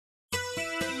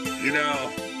You know,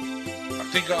 I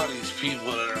think all these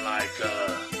people that are like,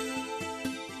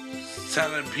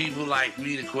 telling people like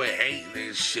me to quit hating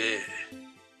and shit.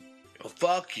 Yo,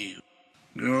 fuck you.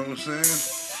 You know what I'm saying?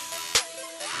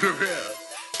 For real.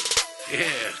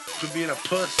 Yeah, for being a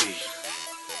pussy.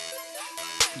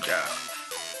 Yeah.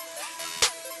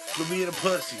 For being a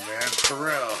pussy, man. For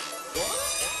real.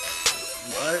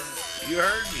 What? You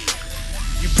heard me.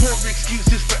 You poor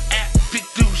excuses for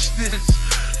ambiguousness.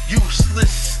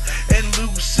 Useless and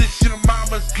loose. Your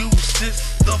mama's gooses.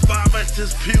 The vomit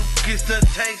is puke. Is the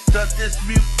taste of this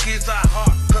mucus. I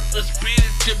heart cut the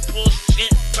spinach and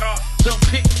bullshit talk. So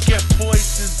pick your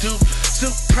poison, dude.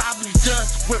 Soup probably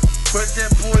does work for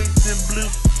them boys in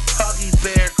blue. Huggy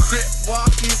bear, crip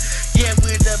walking. Yeah,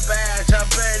 with the badge. I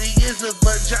bet he is a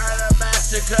vagina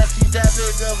master. Cause he's that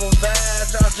big of a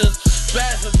badge. I'll just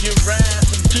fast on your ass.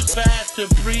 I'm too fast to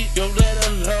breathe. Yo, let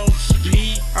alone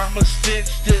speed. I'm a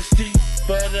stitch this deep.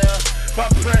 But my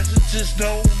presence is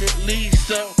known at least.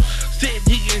 So sitting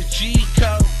here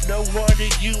G-code. No wonder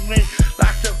you ain't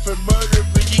locked up for murder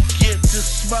when you get to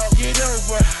smoke. Get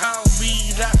over how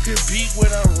mean I could be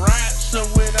when I rap. So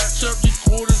when I shove the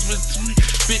quarters between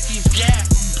 50's gap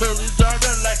and pull his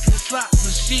harder like a slot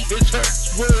machine, it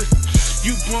hurts worse.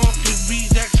 You bumping me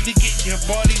actually get your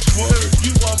body's worth.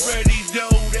 You already know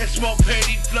that small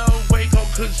petty flow ain't gon'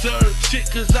 concern shit.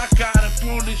 Cause I got it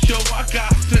on the show, I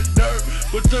got the nerve.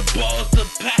 With the balls to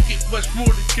pack it, much more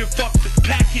than can fuck the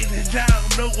packing. And I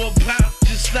don't know about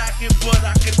just slacking, but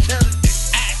I can tell it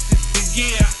is acting. And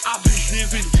yeah, I've been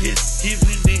living this,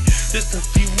 giving it just a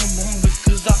few moments.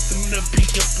 Cause I'm gonna be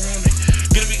up on it.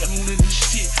 Gonna be on the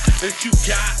shit that you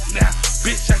got now.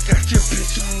 Bitch, I got your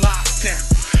bitch on lockdown.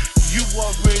 You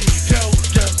already know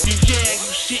them. Yeah,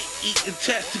 you shit eating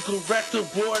testicle rectal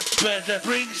warts. Better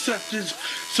bring something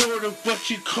sort of what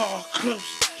you call close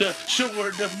to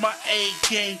short of my A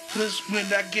game. Cause when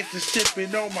I get to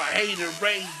sipping on my H8r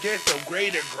Aid, there's no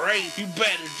greater grade. You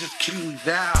better just kill me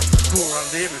now before I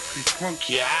lyrically punk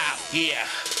you out. Yeah.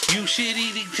 You shit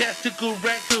eating testicle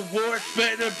rectal warts.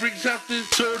 Better bring something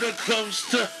sort of close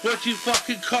to what you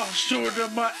fucking call short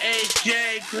of my A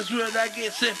game. Cause when I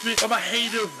get sipping on my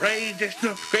H8r Aid, there's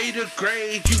no greater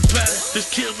grade. You better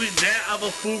just kill me now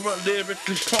before I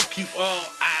lyrically funk you all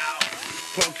out.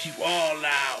 Funk you all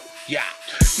out. Yeah,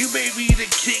 you may be the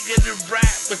king of the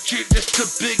rap, but you're just the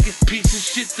biggest piece of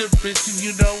shit there is, and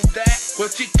you know that.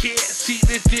 But you can't see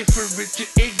the difference. Your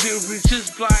ignorance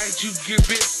is blind. You give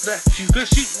it left you, cause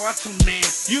she wants a man.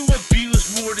 You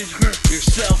abuse more than her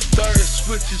yourself. Thirst,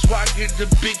 which is why you're the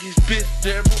biggest bitch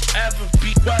there will ever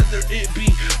be. Whether it be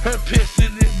her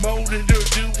pissing and moaning or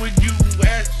doing you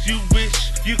as you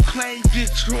wish. You claim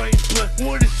Detroit, but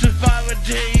want to survive a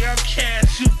day, I'll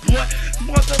catch you, boy.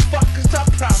 Motherfuckers, I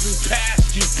probably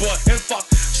passed you, boy. And fuck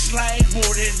slang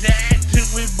more than that,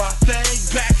 doing my thing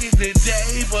back in the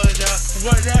day. But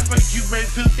whatever you may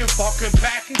feel your fucking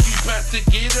package, you better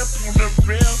get up on the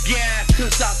real gas,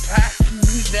 cause I pack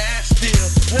me that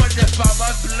still. What if I'm a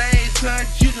blaze, son?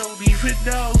 You don't even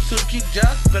know, so you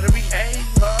just better behave,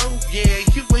 ho. Yeah,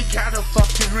 you ain't got no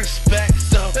fucking respect,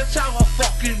 so that's how I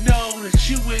fucking know that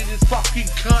you ain't as fucking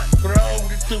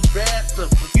cutthroat as the rest of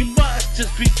them. You must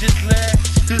just be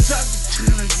dyslexic, cause I'm just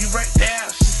telling you right now,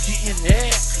 she's getting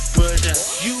nasty. But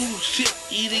you shit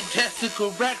eating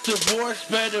testicle rectal warts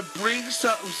better bring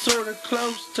something sort of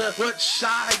close to what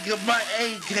side of my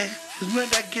A game. Cause when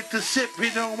I get to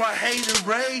sipping on my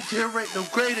H8r Aid, there ain't no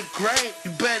greater grade.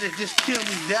 You better just kill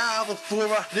me now before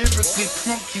I lyrically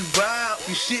punk you out.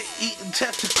 You shit eating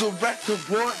testicle rectal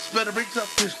warts better bring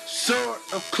something sort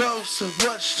of close to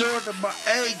what sort of my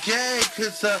A game.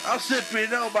 Cause I'm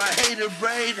sipping on my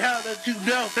H8r Aid. How did you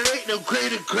know there ain't no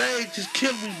greater grade? Just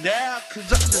kill me now,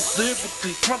 cause I'm just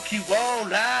lyrically punk you all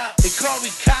out. They call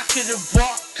me cock and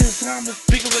walk, cause I'm as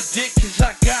big of a dick as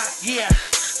I got, yeah.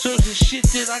 So the shit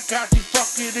that I got you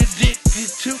fucking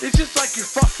addicted to, it's just like your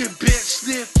fucking bitch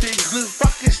sniffing glue,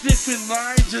 fucking sniffing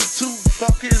lines or two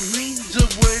fucking leans or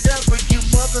whatever you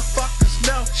motherfuckers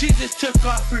know. She just took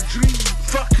off her dreams,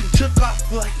 fucking took off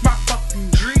like my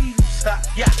fucking dreams.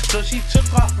 Yeah, so she took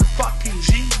off her fucking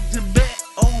jeans and bet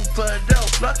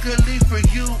overdose. Luckily for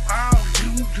you, I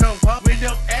don't do no with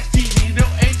no STD, no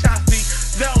HIV.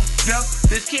 No,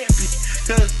 this can't be,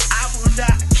 cause I will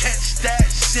not catch that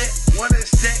shit. When it's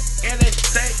sick and it's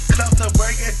sick, come to where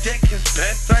your dick is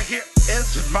bent. Right here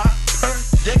is my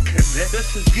predicament.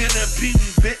 This is gonna be me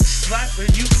bitch slapping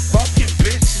you fucking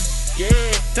bitches.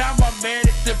 Yeah, now my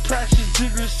manic depression's in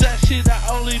recession. I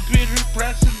only been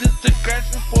repressing this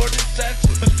aggression for this session.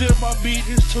 Fulfill my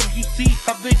meetings so you see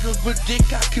how big of a dick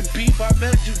I can be by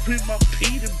measuring my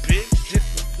Peter bitch. Just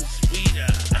with the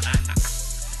sweeter.